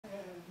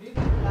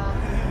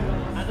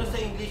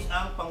English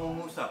ang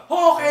pangungusap?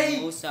 Okay!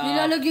 Pangungusap.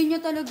 Nilalagyan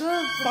niya talaga.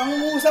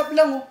 Pangungusap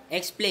lang, oh.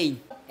 Explain.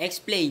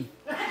 Explain.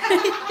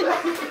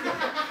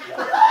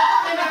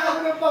 Kailangan mo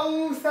ng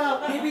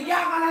pangungusap.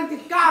 Bibigyan ka ng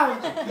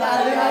discount.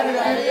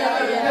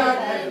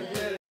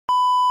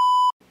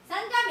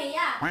 Saan kami,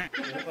 ya?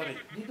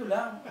 Dito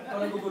lang. Ikaw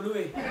nagugulo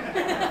eh.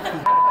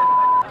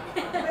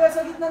 Kaya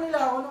sa gitna nila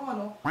ako nung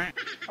ano.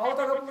 Ako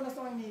taga-punas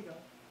ng Maynila.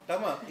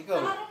 Tama, ikaw.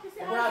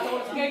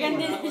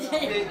 Gaganda na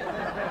siya.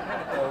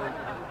 Ikaw.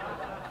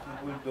 Si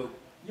Bulldog.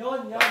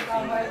 Yun,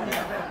 tama yun.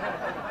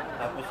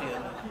 Tapos si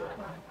ano?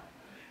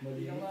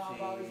 Mali ang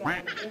makakabawi sa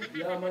akin.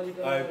 Yeah, mali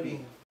ka.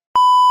 RP.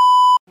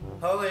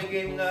 Okay,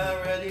 game na.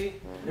 Ready?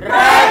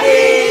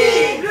 Ready!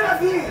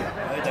 Ready!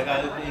 Okay,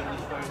 Tagalog to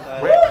English first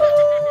tayo.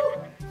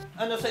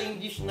 Ano sa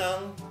English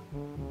ng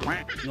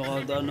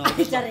Nakada na.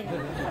 Isa rin.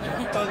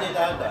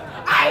 tonelada?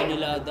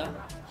 Tonelada.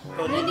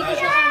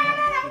 Tonelada.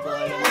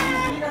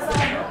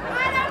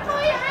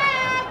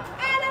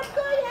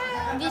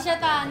 Hindi siya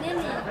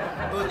kanin eh.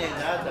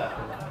 Tonelada.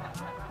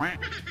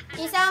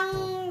 Isang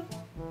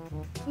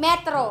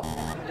metro.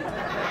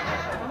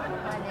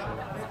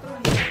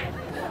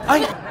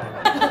 Ay!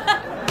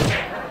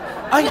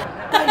 Ay!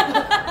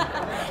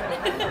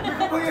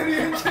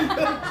 Pangyarihan siya yun.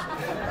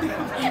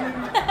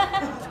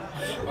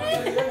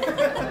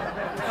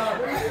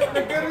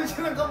 Nagkaroon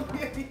siya ng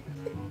kapangyarihan.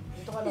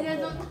 Dito ka lang.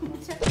 Tinadotang mo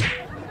siya.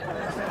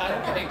 Ano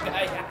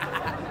kaya?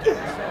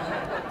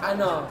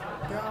 Ano?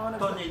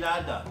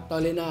 Tonelada.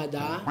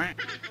 Tolenada?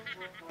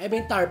 Ay ba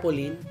yung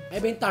tarpaulin?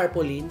 Ay ba yung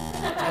tarpaulin?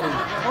 Ano?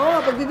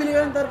 Oo, pag bibili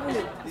ka ng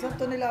tarpaulin. Isang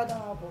tonelada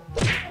nga po.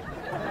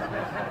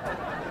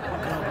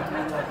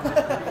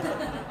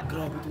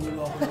 Grabe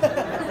tumula ako.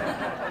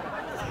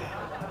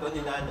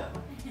 Tonelada.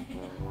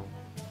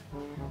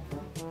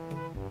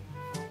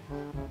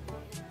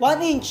 1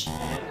 inch.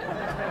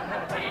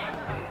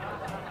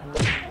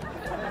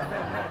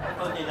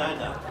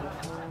 Tonelada.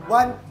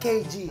 1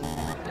 kg. 1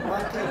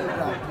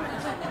 kilogram.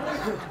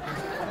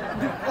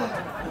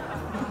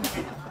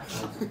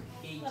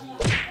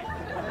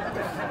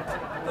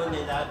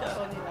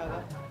 Tonelada.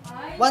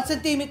 1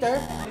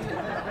 centimeter?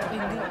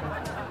 Hindi.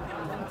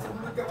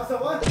 Sumunod ka pa sa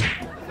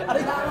 1.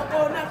 Aray na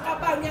ako ng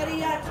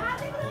kapangyarihan.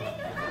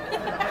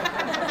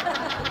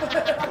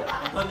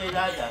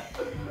 Tonelada.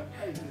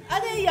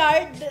 Ano yung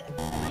yard?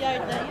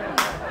 Yard na yun.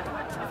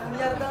 Ang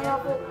yarda nga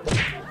po.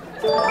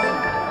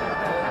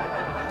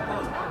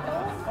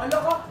 Ano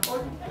ko?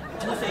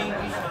 Ano sa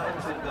English ng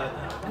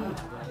pulgada?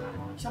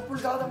 Isang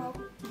pulgada nga po.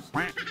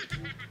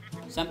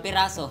 Isang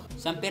piraso.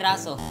 Isang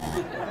piraso.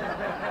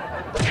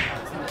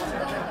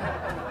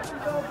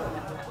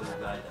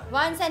 Pulgada.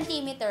 1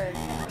 centimeter.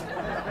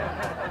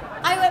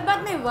 Ay, wait,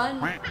 ba't may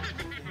 1? May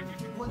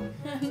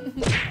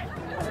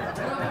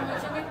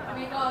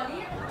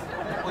collie?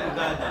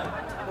 Pulgada.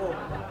 Oh,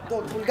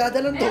 dog,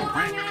 pulgada lang dog. Meron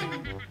ka yan.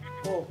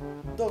 Oh,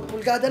 dog,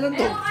 pulgada lang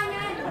dog. Meron ka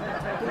yan.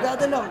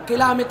 Pulgada lang.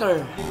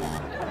 Kilometer.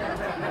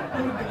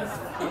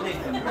 Ulit.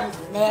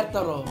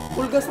 Metro.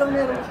 Pulgas lang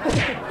meron.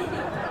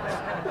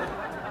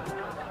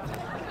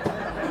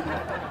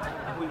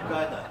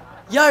 Pulgada.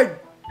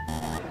 Yard.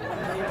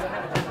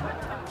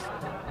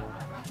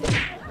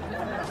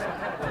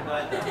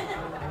 Pulgada.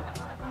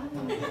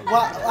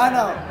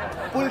 Ano?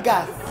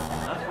 Pulgas.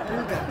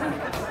 Pulgas.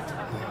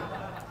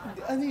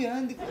 Ano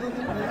yan? Hindi ko alam.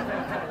 Pulgada.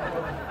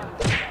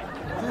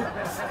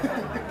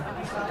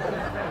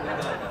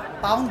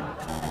 Pound.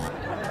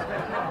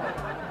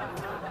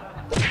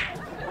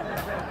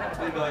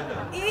 Pulgada.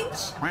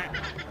 Inch?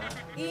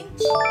 Inch?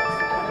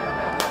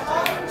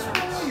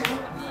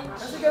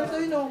 Kasi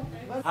ganito yun, oh.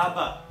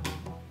 Haba.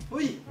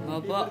 Uy!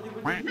 Opo.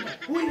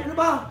 Uy, ano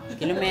ba?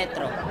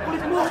 Kilometro.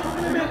 Kulit mo!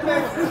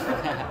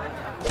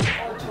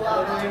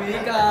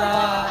 Tumimika!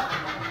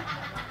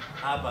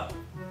 Haba.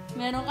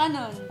 Meron ka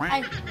nun.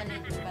 Ay,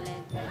 maliit pala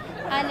yun.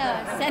 Ano,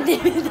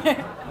 centimeter.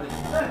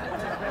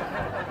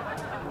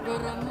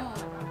 Guro mo.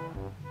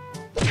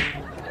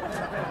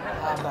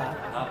 Haba.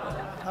 Haba.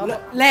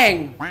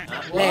 Leng!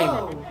 Leng!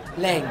 Wow.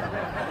 Leng!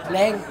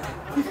 Leng!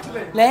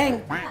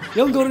 Leng!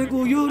 Yung gawin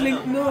ko yun,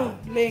 leng no.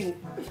 Leng.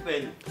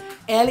 Spell.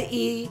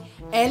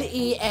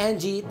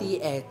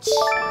 L-E-N-G-T-H.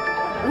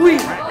 Uy!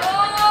 Oh!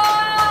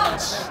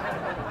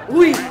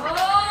 Uy!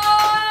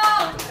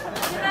 Oh!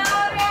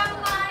 Grabe ang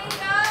mind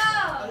ko!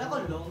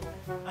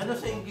 Ano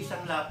sa English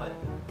ang lapad?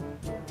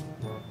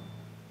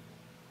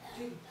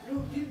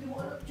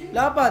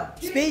 Lapad!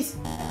 Space!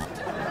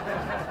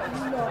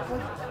 Ano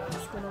lapad?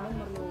 Diyos ko naman,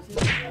 Mariosi.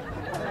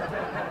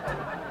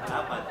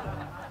 Lapad.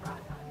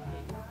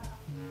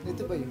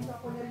 Ito ba yun?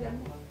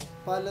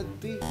 Palad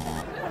to eh.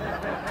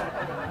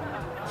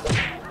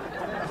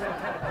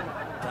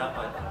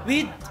 Lapad.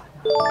 With!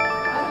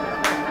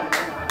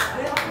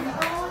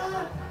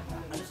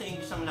 Ano sa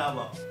English ang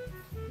lawak?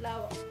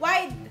 Lawa.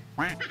 Wide!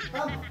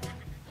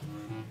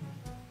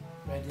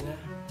 Ready na?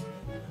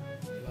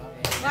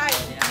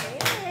 Wide!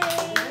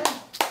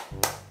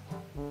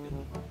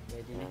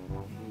 Pwede na.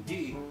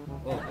 Hindi.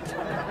 Oh.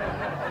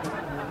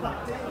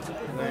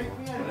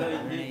 Wala,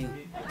 hindi.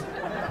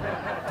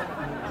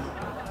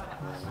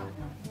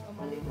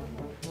 Mali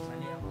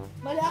ako.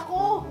 Mali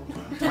ako!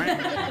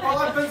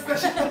 Pang-advance na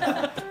siya.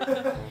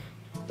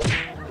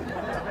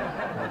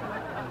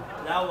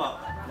 Lawak.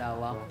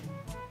 Lawak.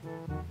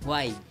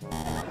 Wide.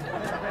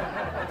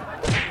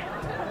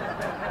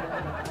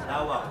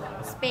 Lawak.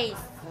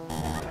 Space.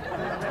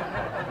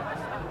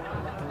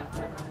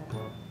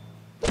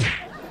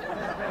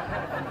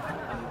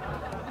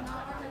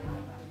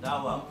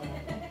 Lawak.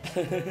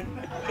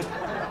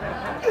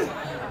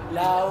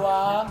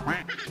 Lawak.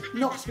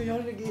 Nox, kanya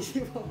ako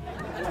nag-iisip ako.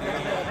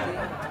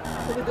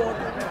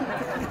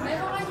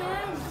 Meron ka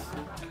niyan.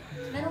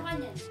 Meron ka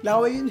niyan.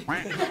 Laway yun eh.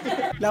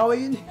 Laway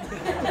yun eh.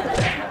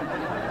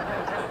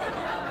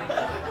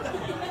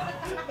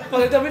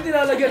 Pag dami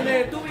nilalagyan na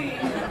ito eh.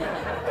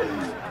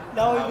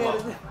 Laway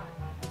meron na.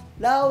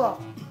 Lawak.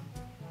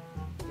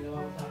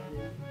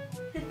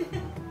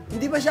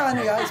 Hindi ba siya ano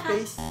ya?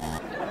 Space?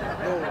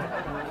 No.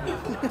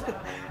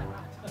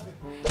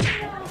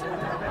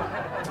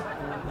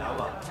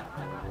 Lawak.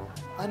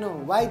 Ano?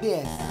 Wide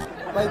yes.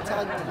 Wide sa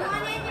kanya. Yung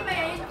ano yun, di ba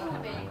yan? Yung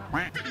tubig.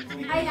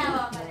 Ay,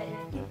 lawa pala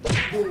yan.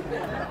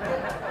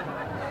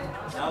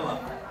 Lawak.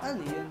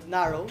 Ano yun?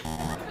 Narrow?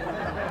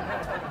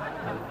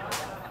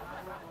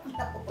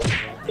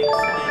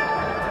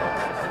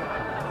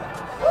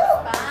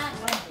 Pan.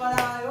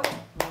 Palayo?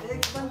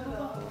 Expand ko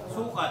ba?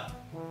 Sukat.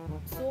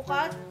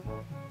 Sukat?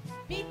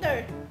 Meter.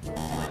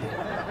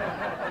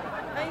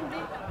 Ay,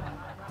 hindi.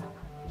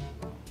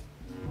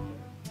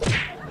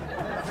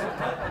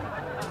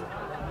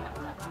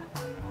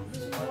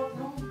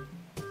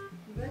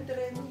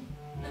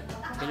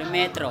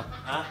 Kilometro.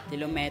 Ha?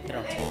 Kilometro.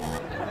 Ano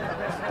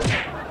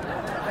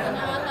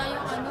nga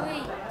tayong ano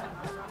eh.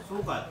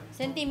 Sukat.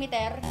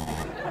 Centimeter.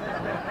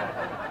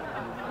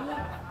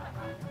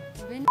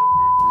 Ben,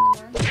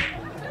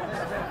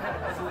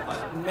 Sukat.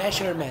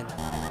 Measurement.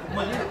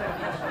 Mali.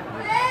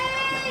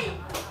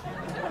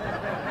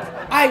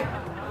 Ay!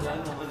 Wala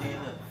na, mali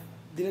na.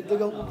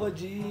 Dinagdagan ko pa,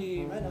 G.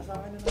 Ay, nasa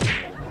akin na lang.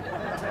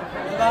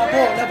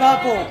 Lababo!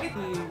 Lababo! Ay,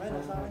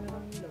 nasa akin na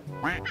lang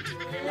ilaw.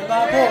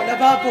 Lababo!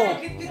 Lababo!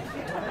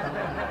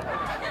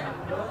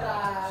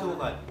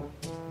 Sukat.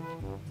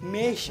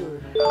 Measure.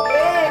 Eh!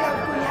 Alam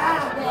ko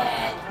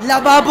yan!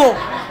 Lababo!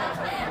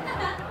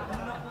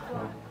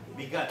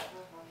 Bigat.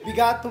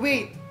 Bigat,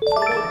 weight.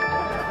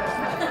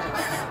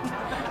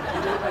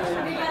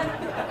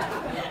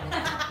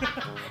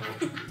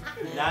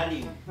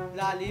 Lalim.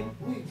 Lalim.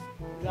 Uy,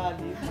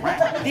 lalim.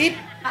 Deep.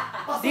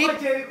 Pasok Deep. ka,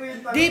 Jericho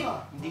yung tanong Deep. ah.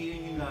 Hindi yun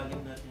yung lalim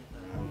natin.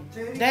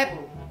 Jericho. Depth.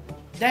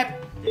 Depth.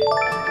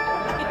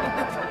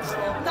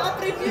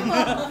 Naka-preview mo.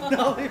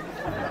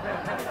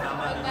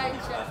 Tama na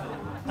yung kaso.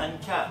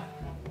 Tansya.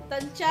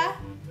 Tansya?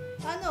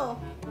 Ano?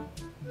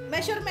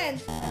 Measurement.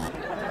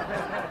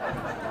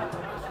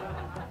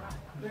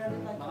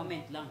 Baka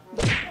ment lang.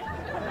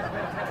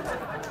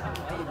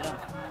 Ayun lang.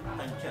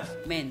 Tansya.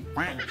 Men.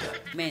 Tansya.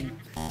 Men.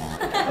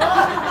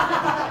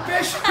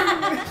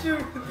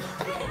 Measure.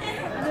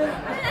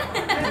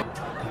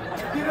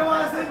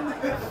 Ginawasan.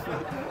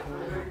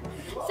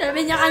 sabi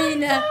niya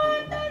kanina.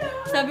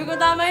 Sabi ko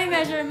tama yung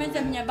measurement.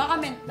 Sabi niya, baka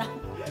ment lang.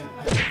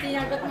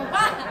 Sinagot mo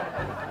pa.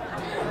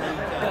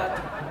 Tansya.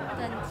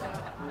 Tansya.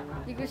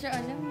 Hindi ko siya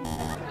alam.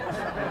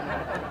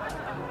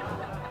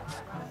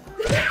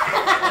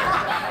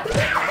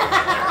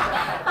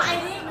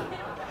 Pakinig.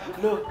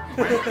 Look.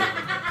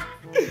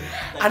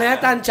 Ano yan,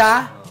 tansya?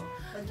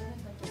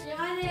 Yung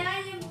ano yan,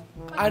 yung...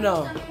 Ano?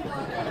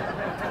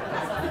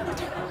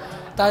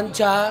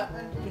 Tansya.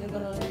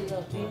 Pinag-aralan nila.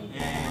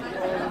 Eh,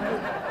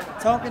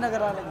 Saan mo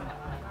pinag-aralan yun?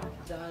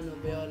 Sa ano,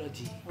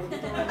 biology.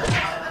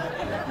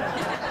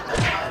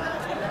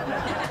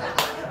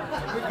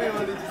 May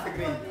biology sa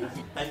grade.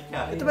 tansya.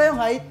 Ito ba yung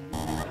height?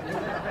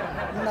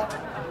 Yung na...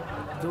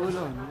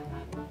 Dulo, no?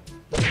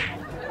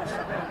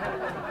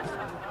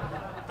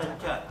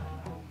 Tansya.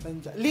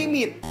 Tansya.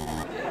 Limit.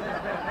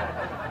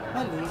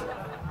 Mali.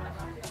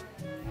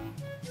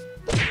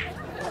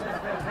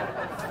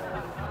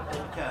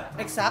 Tansya.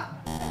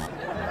 Exact.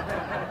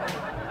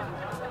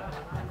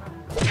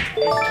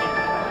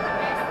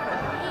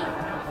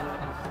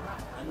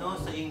 Ano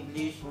sa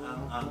English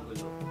ang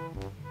angulo?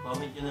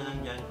 Comment nyo na lang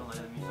dyan kung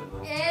alam yung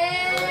sagot.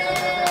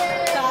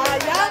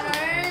 Sayang.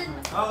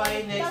 Okay,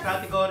 next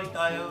category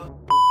tayo.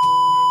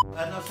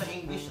 Ano sa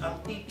English ang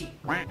titik?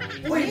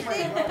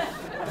 Titik.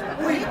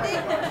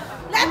 Titik.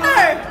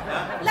 Letter. Ha?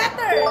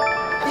 Letter.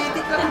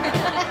 Titik lang.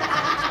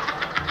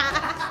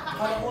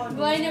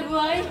 Buhay na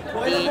buhay.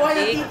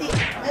 Titik.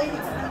 Ay,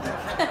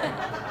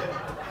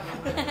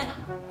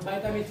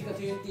 Vitamin C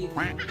kasi yung titi.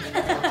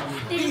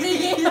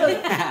 Tigil-tigil.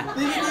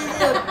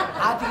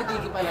 Ah,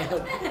 tiki-tiki pala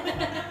yun.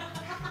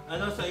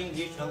 Ano sa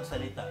English ang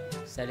salita?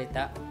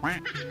 Salita.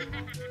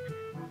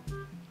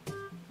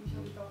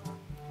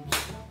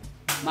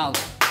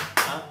 Mouth.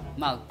 Ha?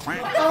 Mouth.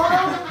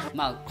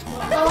 Mouth.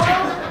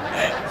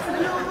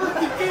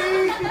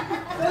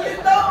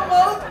 salita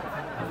mo!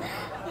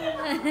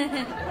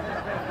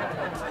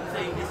 Ano sa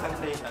English ang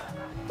salita?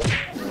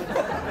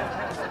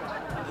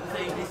 Ano sa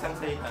English ang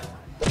salita?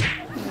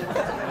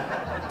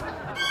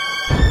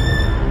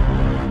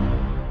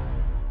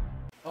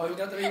 Oh, yung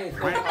natrinig.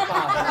 Go ka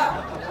pa.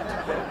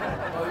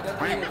 Oh, yung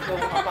natrinig. Go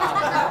ka pa.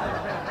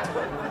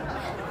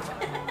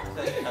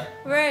 Salita.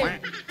 Word.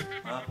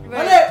 Ha?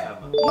 Mali!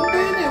 Tama. Mundo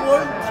yun eh,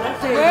 word. Anong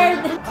Word.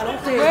 saying? Anong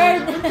saying?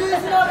 Word. Mundo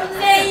yun sinabi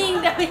niya. Saying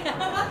daw yan.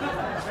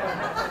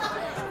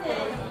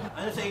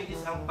 Ano sa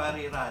English ang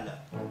parirala?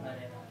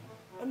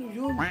 Ano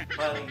yun?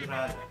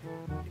 Parirala.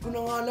 Hindi ko na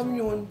nga alam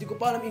yun. Hindi ko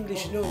pa alam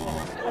English nun.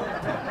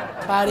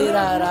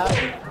 Parirara.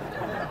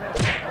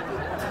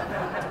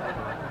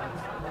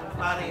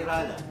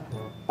 Parirala.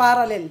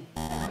 Parallel.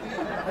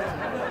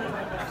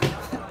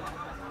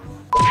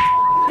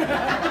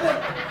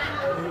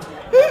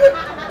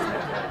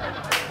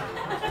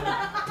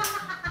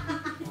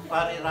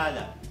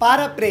 Parirala.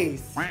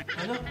 Paraphrase.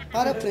 Ano?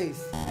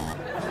 Paraphrase.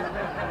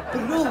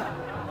 Tulo.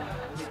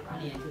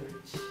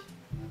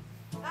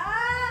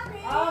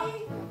 Okay.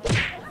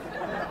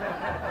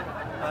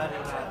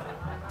 Parirala.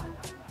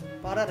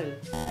 Parallel.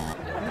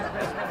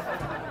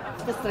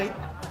 Ito straight.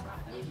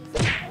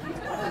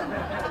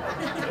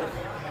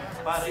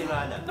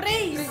 Parirala.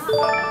 Praise.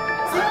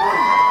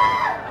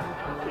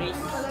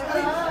 Praise.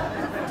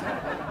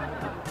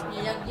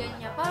 Nilagyan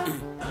niya pa.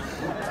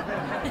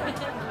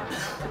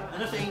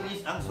 Ano sa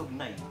English ang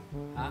sugnay?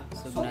 Ha?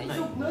 Sugnay.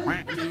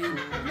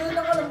 Sugnay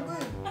lang alam ko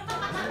eh.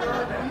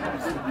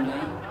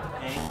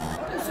 Eh?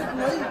 Ano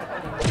sugnay?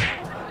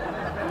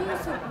 Ano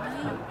yung sugnay?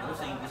 Ano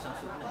sa English ang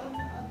sugnay?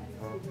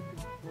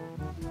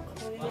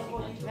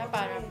 Na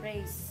para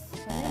praise.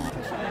 Ano hindi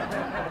ko siya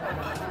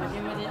hindi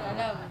mo din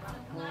alam.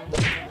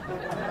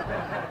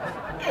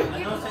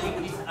 Ano sa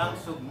English ang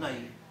sugnay?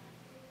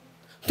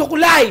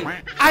 Tukulay!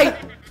 Ay!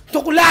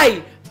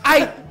 Tukulay!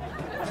 Ay!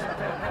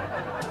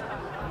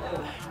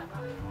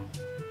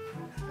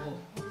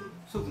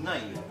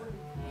 Sugnay.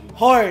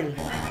 Horn!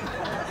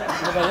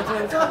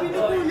 Sabi ni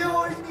Kuya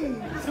Horny.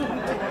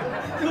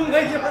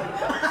 Sugnay yun.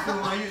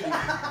 Sumayon.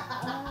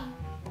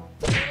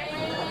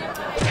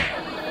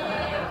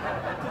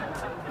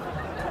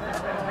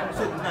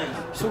 Sugnay.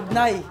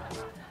 Sugnay.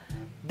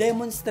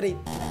 Demonstrate.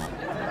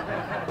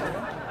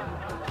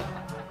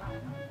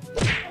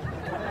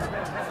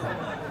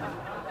 Sugnay.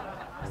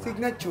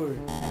 Signature.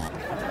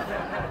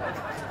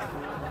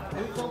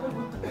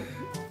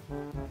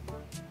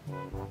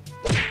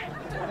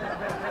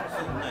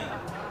 Sugnay.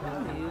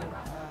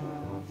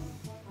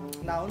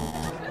 Noun.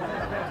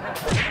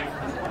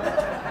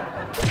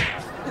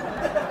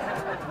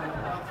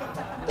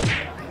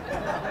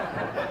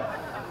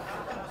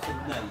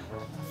 Sugnay.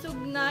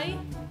 Sugnay.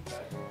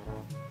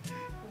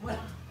 Eh?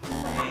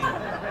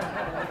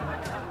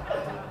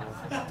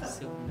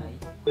 Sugnay.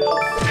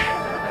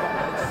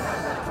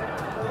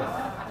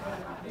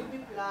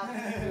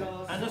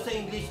 Ano sa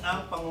English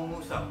ang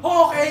pangungusap?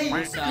 Okay!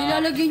 Sa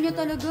Nilalagyan niya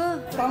talaga.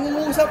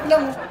 Pangungusap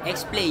lang.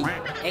 explain.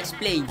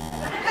 Explain.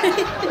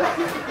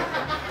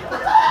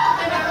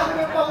 Kailangan mo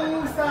ng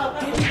pangungusap.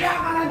 Bibigyan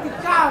ka ng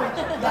discount.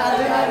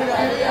 Dali.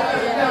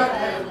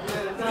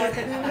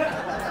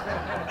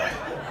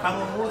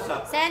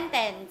 Pangungusap.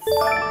 Sentence.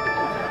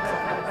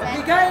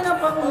 Bigay ng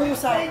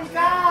pangungusap.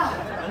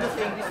 Ano sa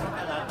English ang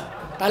talata?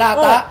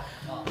 Talata?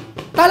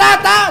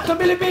 Talata! Sa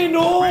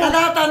Pilipino!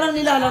 Talata ng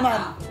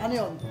nilalaman. Ano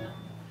yun?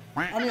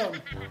 Ano yun?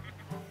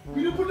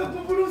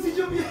 Pinupulong si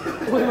Jomi.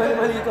 Uy,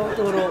 mali-mali ikaw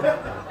turo.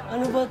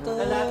 Ano ba to?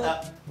 Talata.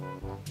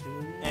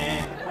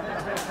 Eh?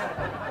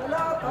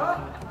 Talata?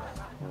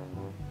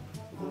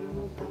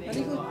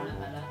 Halika.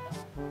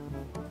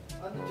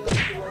 Ano Diyos?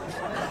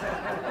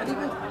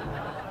 Halika.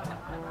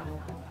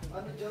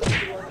 Ano Diyos?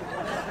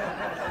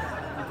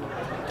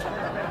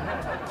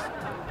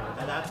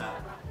 Talata.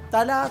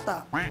 Talata.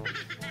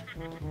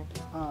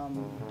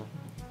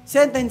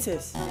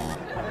 Sentences.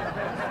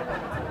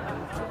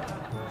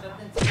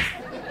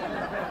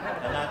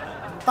 Talata.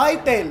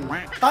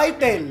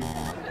 Title.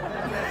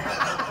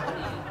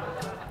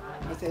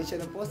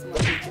 Pasensya na po sa mga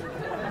teacher.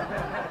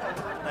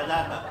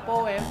 Talata.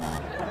 Poem.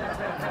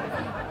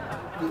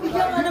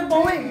 Bigyan ka ng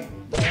poem.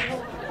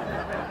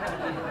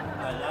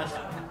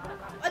 Talata.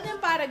 Ano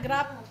yung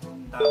paragraph?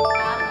 Tama.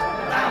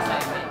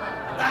 Assignment.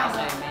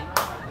 Assignment.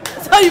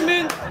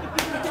 Assignment.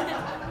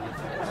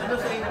 Ano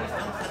sa English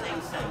ang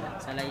salaysay?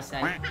 Salaysay.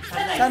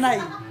 Sanay.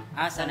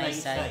 Ah,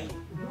 sanaysay.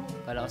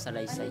 Kala ko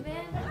salaysay.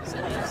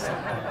 Salaysay.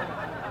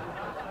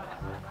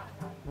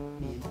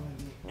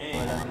 Eh?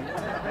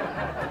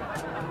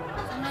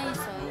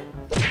 Sanaysay.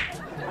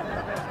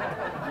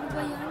 Ano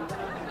ba yan?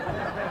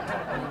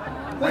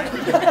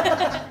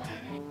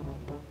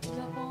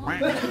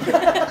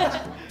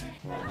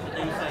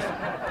 Salaysay.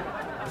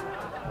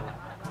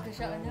 Hindi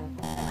siya alam.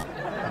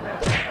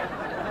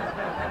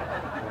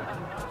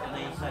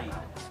 Salaysay.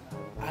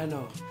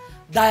 Ano?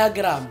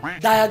 Diagram.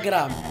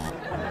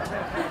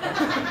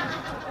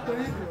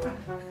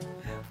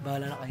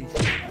 Bahala na kayo.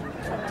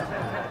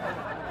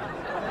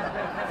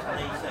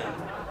 Salaysay.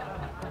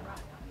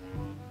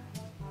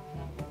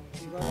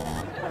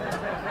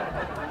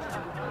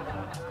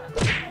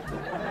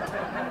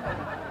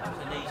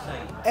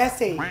 Salaysay.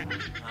 Essay. Ah.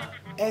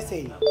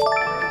 Essay.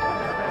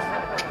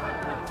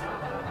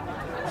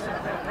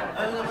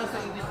 Ano naman sa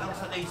English ang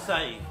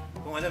salaysay?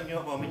 Kung Kung alam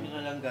nyo, comment nyo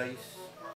na lang guys.